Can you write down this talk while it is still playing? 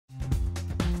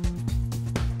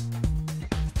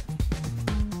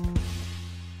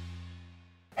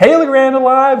Hey Grand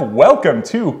Alive, welcome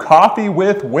to Coffee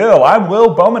with Will. I'm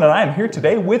Will Bowman and I am here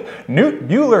today with Knute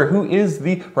Buehler, who is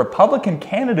the Republican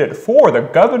candidate for the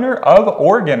Governor of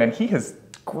Oregon, and he has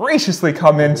graciously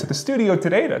come into the studio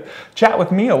today to chat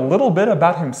with me a little bit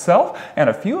about himself and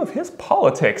a few of his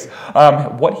politics,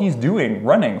 what he's doing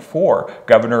running for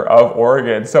Governor of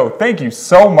Oregon. So thank you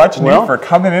so much, Knute, for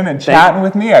coming in and chatting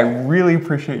with me. I really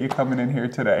appreciate you coming in here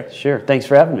today. Sure, thanks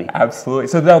for having me. Absolutely.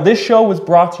 So now this show was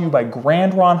brought to you by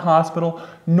Grand Ron Hospital,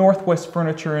 Northwest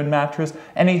Furniture and Mattress,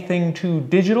 Anything 2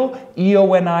 Digital,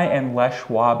 EONI, and Les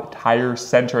Schwab Tire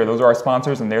Center. Those are our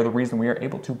sponsors, and they're the reason we are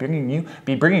able to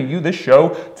be bringing you this show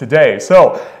today.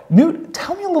 So, Knute,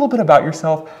 tell me a little bit about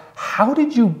yourself. How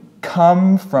did you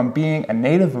come from being a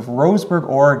native of Roseburg,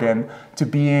 Oregon,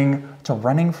 to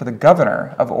running for the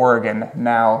Governor of Oregon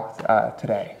now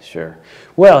today? Sure.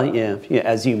 Well, yeah,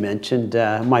 as you mentioned,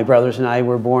 my brothers and I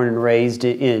were born and raised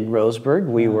in Roseburg.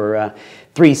 We were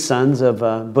three sons of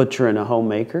a butcher and a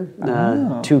homemaker,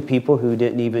 two people who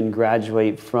didn't even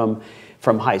graduate from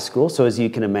high school. So as you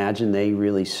can imagine, they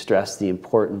really stressed the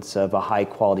importance of a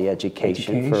high-quality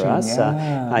education for us.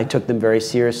 Yeah. I took them very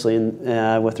seriously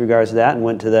with regards to that and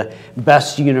went to the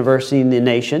best university in the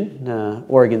nation,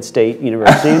 Oregon State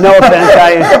University. No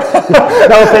offense,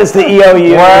 no offense to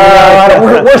EOU.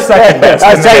 Well, we're second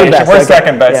best. We're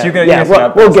second best.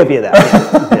 Yeah, we'll give you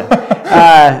that.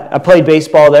 I played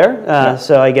baseball there,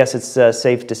 so I guess it's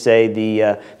safe to say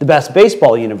the best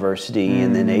baseball university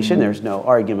in the nation. There's no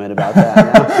argument about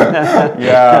that.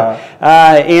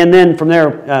 And then from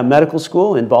there, medical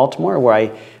school in Baltimore, where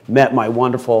I met my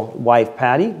wonderful wife,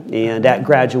 Patty. And at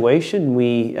graduation,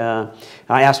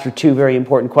 I asked her two very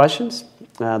important questions.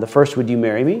 The first, would you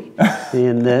marry me?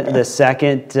 And the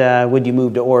second, would you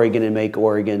move to Oregon and make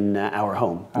Oregon our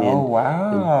home?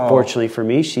 Wow. And fortunately for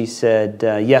me, she said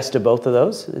yes to both of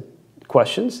those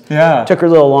questions. Yeah. Took her a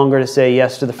little longer to say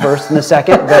yes to the first and the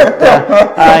second, but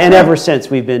and ever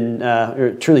since we've been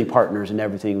truly partners in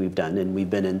everything we've done, and we've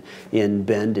been in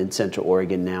Bend in Central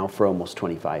Oregon now for almost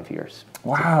 25 years.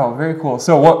 Wow, very cool.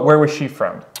 So where was she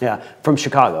from? Yeah, from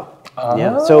Chicago.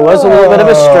 Yeah, so it was a little bit of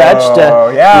a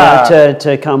stretch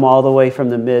to come all the way from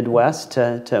the Midwest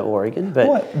to Oregon.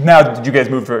 But now, did you guys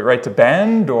move right to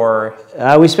Bend, or?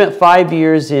 We spent 5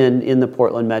 years in the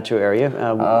Portland metro area.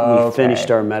 We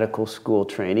finished our medical school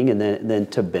training, and then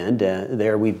to Bend.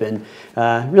 There we've been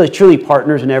really truly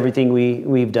partners in everything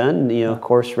we've done. You know, of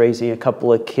course, raising a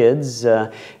couple of kids,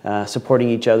 supporting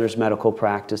each other's medical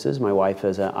practices. My wife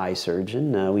is an eye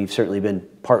surgeon. We've certainly been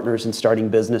partners in starting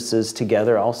businesses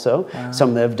together also.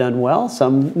 Some that have done well,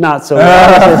 some not so well,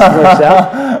 as this works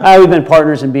out. We've been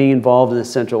partners in being involved in the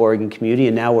Central Oregon community,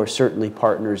 and now we're certainly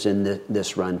partners in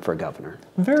this run for governor.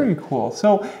 Very cool.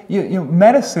 So,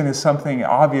 medicine is something,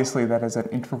 obviously, that is an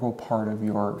integral part of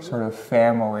your sort of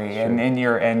family, and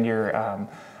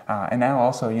now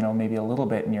also, maybe a little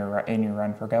bit in your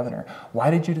run for governor.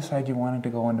 Why did you decide you wanted to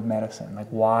go into medicine? Like,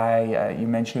 why? You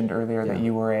mentioned earlier that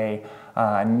you were a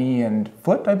knee and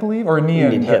foot, I believe, or knee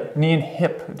and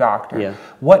hip doctor. Yeah.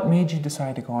 What made you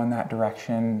decide to go in that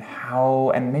direction?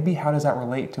 How does that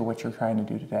relate to what you're trying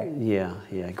to do today?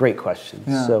 Yeah, great question.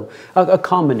 Yeah. So a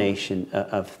combination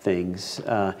of things.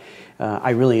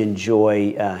 I really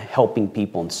enjoy helping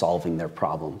people and solving their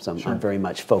problems. I'm very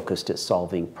much focused at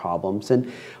solving problems.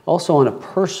 And also on a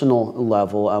personal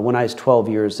level, when I was 12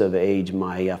 years of age,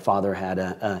 my father had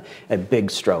a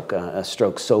big stroke, a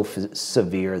stroke so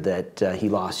severe that he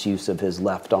lost use of his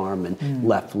left arm and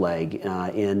left leg.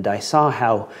 And I saw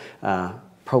how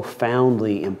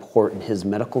profoundly important his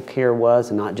medical care was,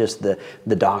 and not just the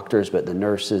doctors, but the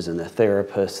nurses and the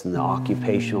therapists and the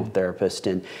occupational therapist,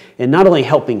 and not only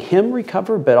helping him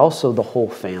recover, but also the whole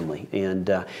family. And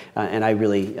I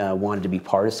really wanted to be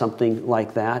part of something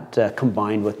like that,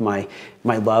 combined with my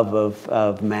love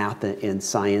of math and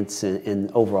science and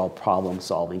overall problem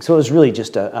solving. So it was really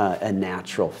just a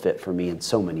natural fit for me in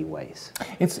so many ways.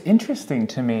 It's interesting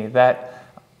to me that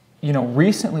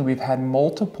recently we've had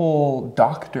multiple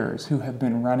doctors who have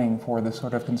been running for the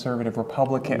sort of conservative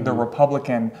Republican, the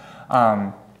Republican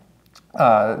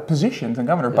positions in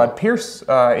governor. Bud Pierce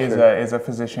is a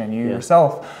physician, you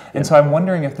yourself, and so I'm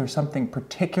wondering if there's something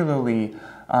particular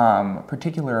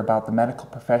about the medical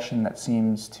profession that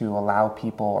seems to allow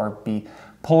people or be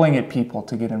pulling at people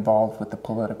to get involved with the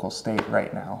political state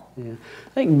right now? Yeah.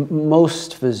 I think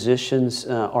most physicians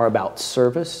are about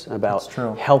service, about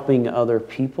helping other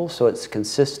people, so it's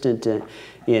consistent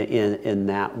in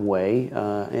that way.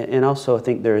 And also I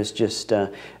think there is just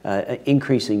an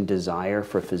increasing desire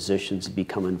for physicians to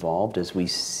become involved as we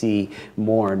see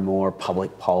more and more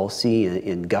public policy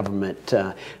and government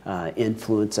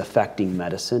influence affecting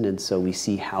medicine. And so we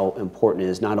see how important it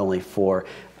is not only for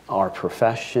our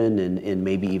profession and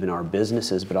maybe even our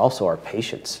businesses, but also our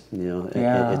patients. You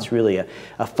know, it's really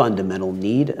a fundamental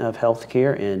need of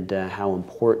healthcare, and how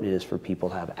important it is for people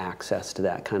to have access to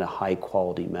that kind of high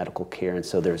quality medical care. And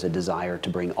so there's a desire to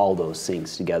bring all those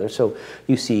things together. So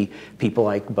you see people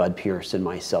like Bud Pierce and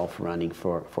myself running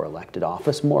for elected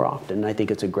office more often. And I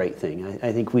think it's a great thing.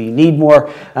 I think we need more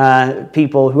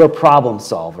people who are problem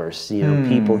solvers, you know,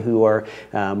 people who are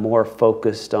more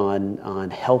focused on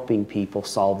helping people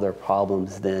solve their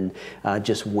problems than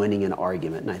just winning an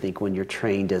argument. And I think when you're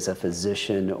trained as a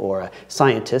physician or a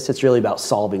scientist, it's really about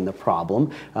solving the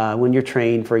problem. When you're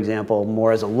trained, for example,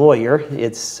 more as a lawyer,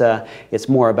 it's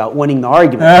more about winning the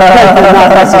argument, not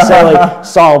necessarily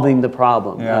solving the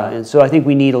problem. And so I think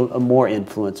we need a more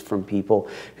influence from people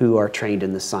who are trained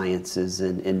in the sciences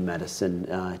and in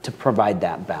medicine to provide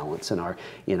that balance in our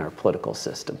political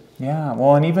system. Yeah,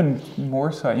 well, and even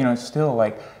more so, you know, still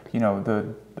like, you know, the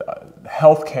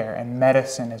healthcare and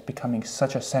medicine is becoming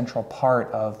such a central part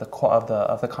of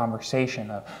the conversation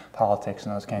of politics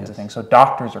and those kinds of things. So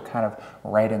doctors are kind of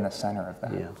right in the center of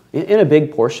that. Yeah, in a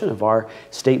big portion of our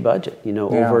state budget, you know,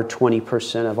 over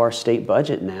 20% of our state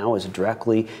budget now is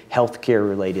directly healthcare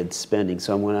related spending.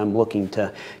 So when I'm looking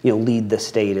to, you know, lead the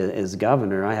state as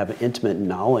governor, I have intimate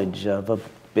knowledge of a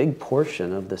big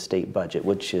portion of the state budget,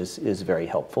 which is very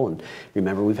helpful. And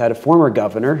remember, we've had a former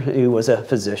governor who was a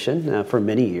physician for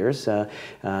many years,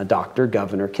 Dr.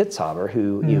 Govenor Kitzhaber,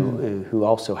 who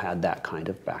also had that kind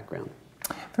of background.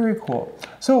 Very cool.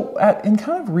 So, in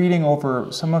kind of reading over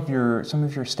some of your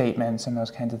statements and those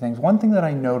kinds of things, one thing that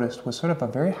I noticed was sort of a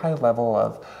very high level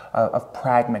of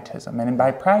pragmatism, and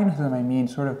by pragmatism I mean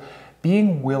sort of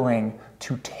being willing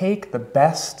to take the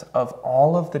best of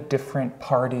all of the different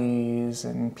parties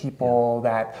and people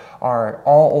that are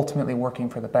all ultimately working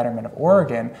for the betterment of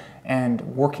Oregon and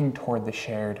working toward the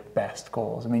shared best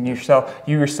goals. I mean, you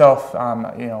yourself,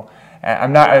 you know,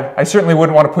 I certainly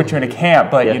wouldn't want to put you in a camp,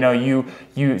 but you know,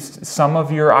 some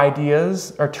of your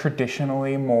ideas are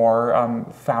traditionally more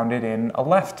founded in a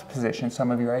left position.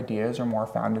 Some of your ideas are more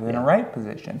founded in a right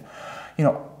position. You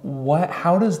know,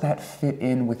 how does that fit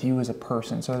in with you as a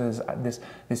person? So there's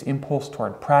this impulse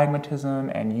toward pragmatism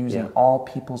and using all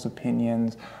people's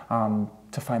opinions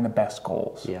to find the best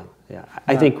goals.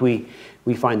 I think we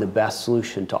find the best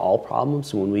solution to all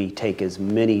problems when we take as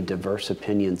many diverse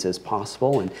opinions as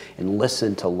possible and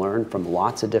listen to learn from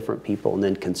lots of different people and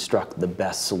then construct the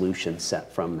best solution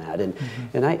set from that.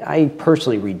 And I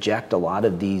personally reject a lot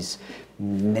of these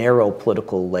narrow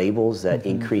political labels that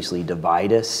increasingly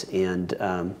divide us and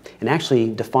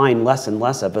actually define less and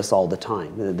less of us all the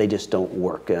time. They just don't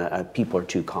work. People are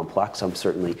too complex. I'm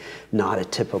certainly not a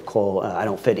typical, I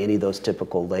don't fit any of those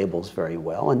typical labels very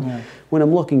well. And when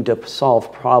I'm looking to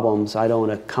solve problems, I don't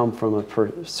want to come from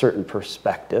a certain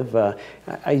perspective.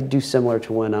 I do similar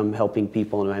to when I'm helping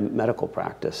people in my medical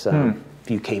practice. If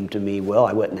you came to me, Will,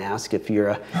 I wouldn't ask if you're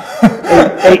a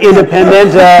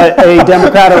independent, a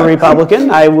Democrat or a Republican.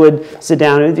 I would sit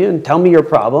down with you and tell me your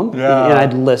problem, and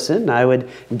I'd listen. I would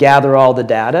gather all the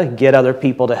data, get other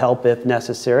people to help if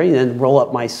necessary, and then roll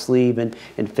up my sleeve and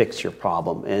fix your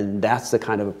problem. And that's the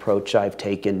kind of approach I've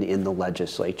taken in the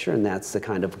legislature, and that's the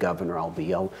kind of governor I'll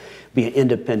be. I'll be an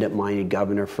independent-minded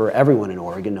governor for everyone in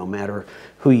Oregon, no matter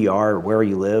who you are or where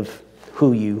you live,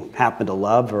 who you happen to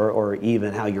love, or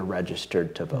even how you're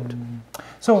registered to vote.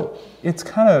 So it's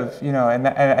kind of, you know, and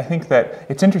I think that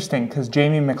it's interesting because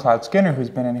Jamie McLeod-Skinner, who's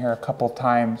been in here a couple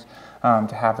times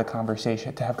to have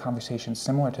conversations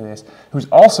similar to this, who's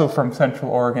also from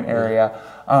Central Oregon area,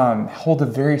 hold a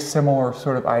very similar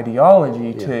sort of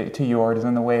ideology to yours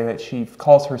in the way that she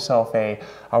calls herself a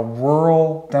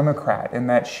rural Democrat, in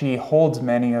that she holds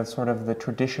many of sort of the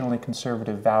traditionally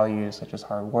conservative values such as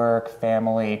hard work,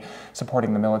 family,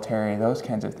 supporting the military, those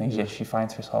kinds of things, yet she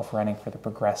finds herself running for the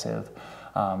progressive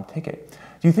ticket.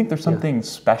 Do you think there's something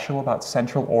special about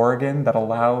Central Oregon that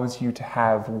allows you to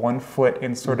have one foot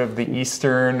in sort of the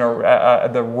eastern or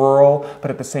the rural,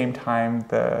 but at the same time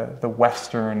the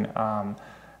western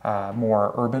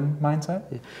more urban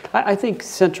mindset? I think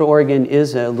Central Oregon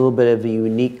is a little bit of a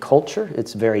unique culture.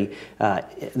 It's very,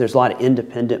 there's a lot of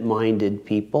independent-minded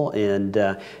people, and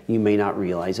you may not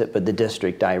realize it, but the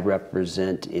district I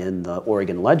represent in the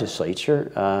Oregon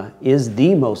legislature is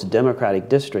the most Democratic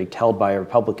district held by a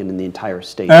Republican in the entire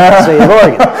state of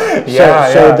Oregon.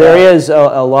 So there is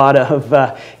a lot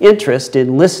of interest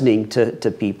in listening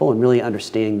to people and really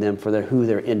understanding them for who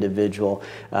their individual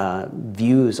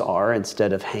views are,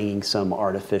 instead of hanging some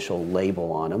artificial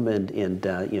label on them, and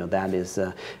you know, that has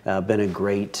been a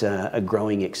great, a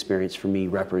growing experience for me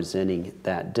representing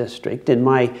that district. And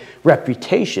my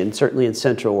reputation, certainly in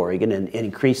Central Oregon, and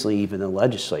increasingly even the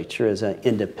legislature, as an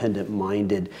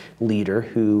independent-minded leader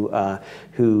who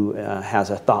has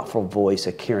a thoughtful voice,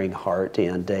 a caring heart,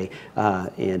 and an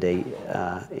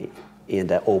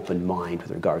open mind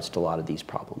with regards to a lot of these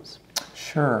problems.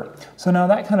 Sure. So now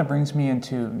that kind of brings me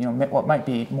into, you know, what might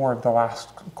be more of the last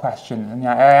question. And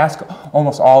I ask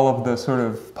almost all of the sort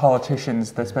of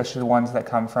politicians, especially the ones that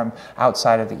come from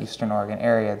outside of the Eastern Oregon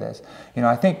area, this. You know,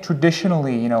 I think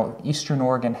traditionally, you know, Eastern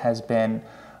Oregon has been,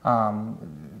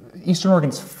 Eastern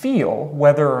Oregon's feel,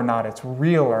 whether or not it's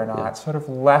real or not, sort of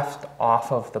left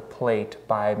off of the plate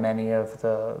by many of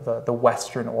the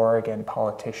Western Oregon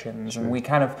politicians. Sure. And we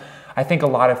kind of, I think a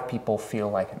lot of people feel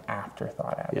like an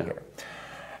afterthought out here.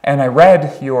 And I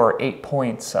read your 8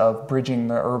 points of bridging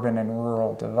the urban and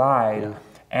rural divide,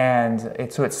 and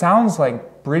so it sounds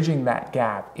like bridging that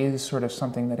gap is sort of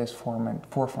something that is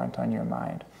forefront on your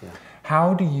mind.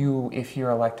 How do you, if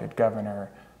you're elected governor,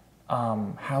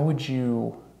 how would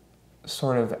you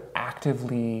sort of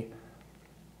actively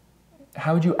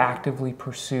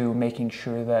pursue making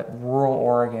sure that rural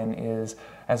Oregon is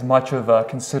as much of a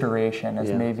consideration as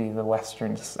maybe the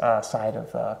western side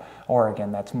of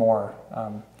Oregon that's more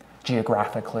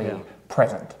geographically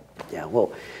present? Yeah,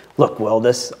 well, look, Will,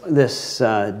 this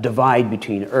divide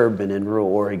between urban and rural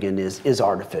Oregon is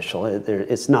artificial.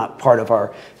 It's not part of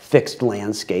our fixed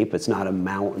landscape. It's not a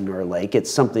mountain or a lake. It's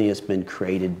something that's been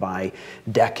created by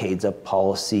decades of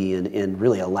policy and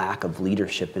really a lack of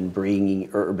leadership in bringing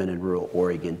urban and rural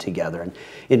Oregon together. And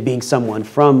in being someone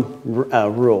from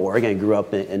rural Oregon, I grew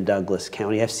up in Douglas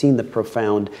County, I've seen the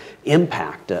profound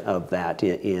impact of that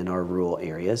in our rural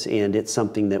areas, and it's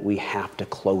something that we have to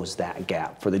close that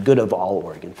gap for the good of all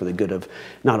Oregon, for the good of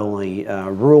not only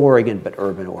rural Oregon but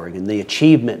urban Oregon. The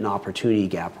achievement and opportunity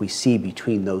gap we see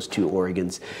between those two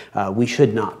Oregons, we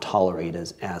should not tolerate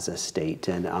as a state.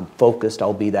 And I'm focused,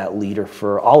 I'll be that leader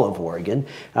for all of Oregon,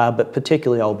 but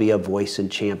particularly I'll be a voice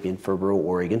and champion for rural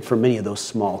Oregon, for many of those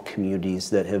small communities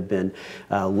that have been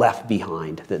left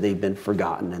behind, that they've been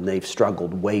forgotten, and they've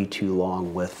struggled way too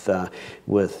long with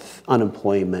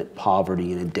unemployment,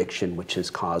 poverty, and addiction, which has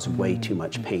caused way too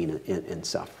much pain and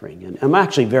suffering. And I'm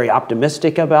actually very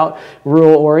optimistic about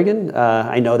rural Oregon.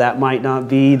 I know that might not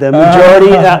be the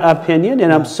majority opinion,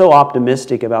 and I'm so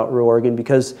optimistic about rural Oregon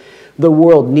because the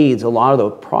world needs a lot of the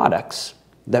products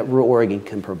that rural Oregon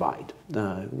can provide.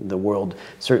 The world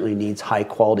certainly needs high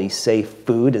quality, safe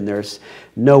food, and there's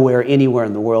nowhere, anywhere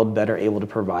in the world better able to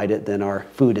provide it than our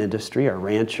food industry, our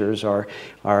ranchers, our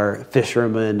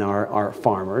fishermen, our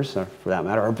farmers, or for that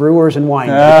matter, our brewers and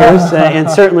winemakers. And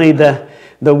certainly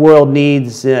the world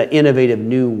needs innovative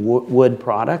new wood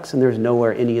products, and there's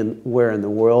nowhere anywhere in the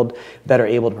world better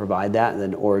able to provide that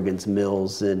than Oregon's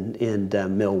mills and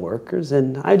mill workers.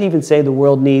 And I'd even say the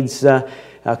world needs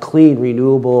clean,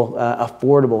 renewable,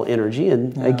 affordable energy.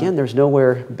 And again, there's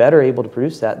nowhere better able to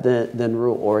produce that than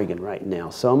rural Oregon right now.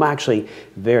 So I'm actually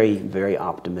very, very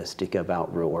optimistic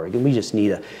about rural Oregon. We just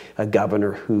need a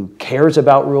governor who cares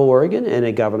about rural Oregon and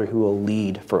a governor who will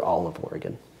lead for all of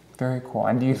Oregon. Very cool.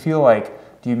 And do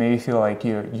you maybe feel like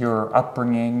your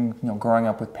upbringing, growing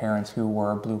up with parents who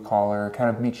were blue collar, kind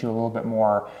of makes you a little bit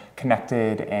more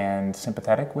connected and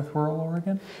sympathetic with rural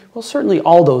Oregon? Well, certainly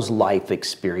all those life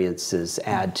experiences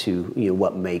add to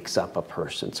what makes up a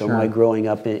person. So my growing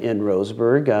up in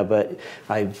Roseburg, but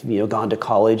I've gone to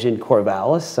college in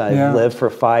Corvallis. I've lived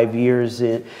for 5 years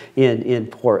in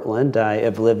Portland. I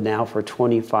have lived now for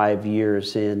 25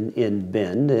 years in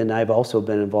Bend, and I've also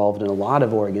been involved in a lot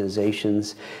of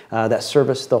organizations that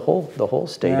service the whole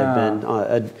state. I've been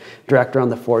a director on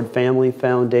the Ford Family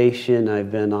Foundation.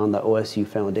 I've been on the OSU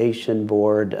Foundation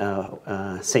Board,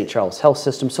 St. Charles Health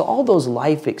System. So all those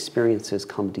life experiences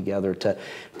come together to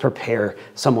prepare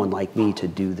someone like me to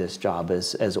do this job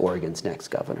as Oregon's next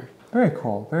governor. Very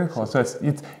cool, very cool. So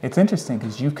it's interesting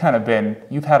because you've had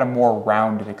a more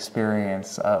rounded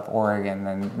experience of Oregon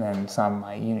than some.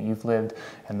 You've lived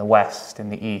in the West, in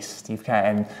the East.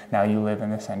 And now you live in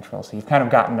the Central. So you've kind of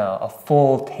gotten a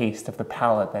full taste of the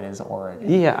palate that is Oregon.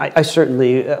 Yeah, I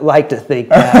certainly like to think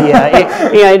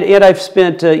that. Yeah, and I've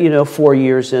spent 4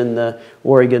 years in the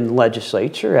Oregon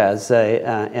legislature as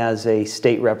a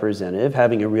state representative,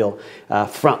 having a real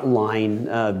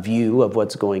frontline view of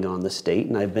what's going on in the state,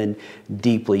 and I've been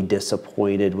deeply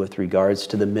disappointed with regards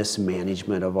to the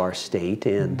mismanagement of our state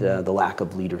and the lack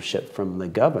of leadership from the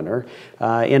governor.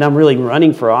 And I'm really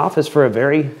running for office for a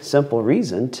very simple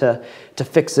reason, to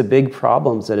fix the big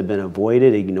problems that have been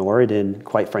avoided, ignored, and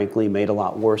quite frankly made a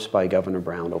lot worse by Governor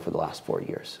Brown over the last 4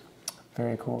 years.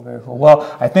 Very cool, very cool.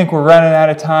 Well, I think we're running out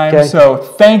of time, okay. So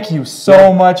thank you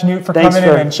so much, Knute, for coming in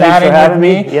and chatting with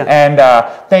me. Yeah. And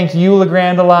thank you,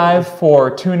 LeGrand Alive,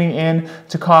 for tuning in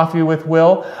to Coffee with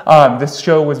Will. This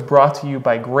show was brought to you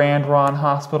by Grand Ron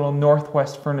Hospital,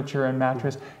 Northwest Furniture and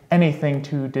Mattress, Anything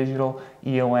 2 Digital,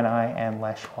 EONI, and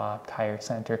Les Schwab Tire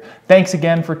Center. Thanks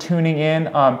again for tuning in.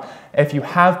 If you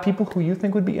have people who you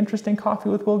think would be interesting Coffee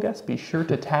with Will guests, be sure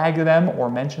to tag them or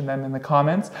mention them in the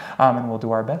comments, and we'll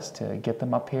do our best to get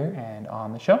them up here and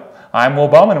on the show. I'm Will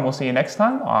Bowman, and we'll see you next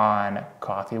time on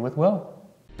Coffee with Will.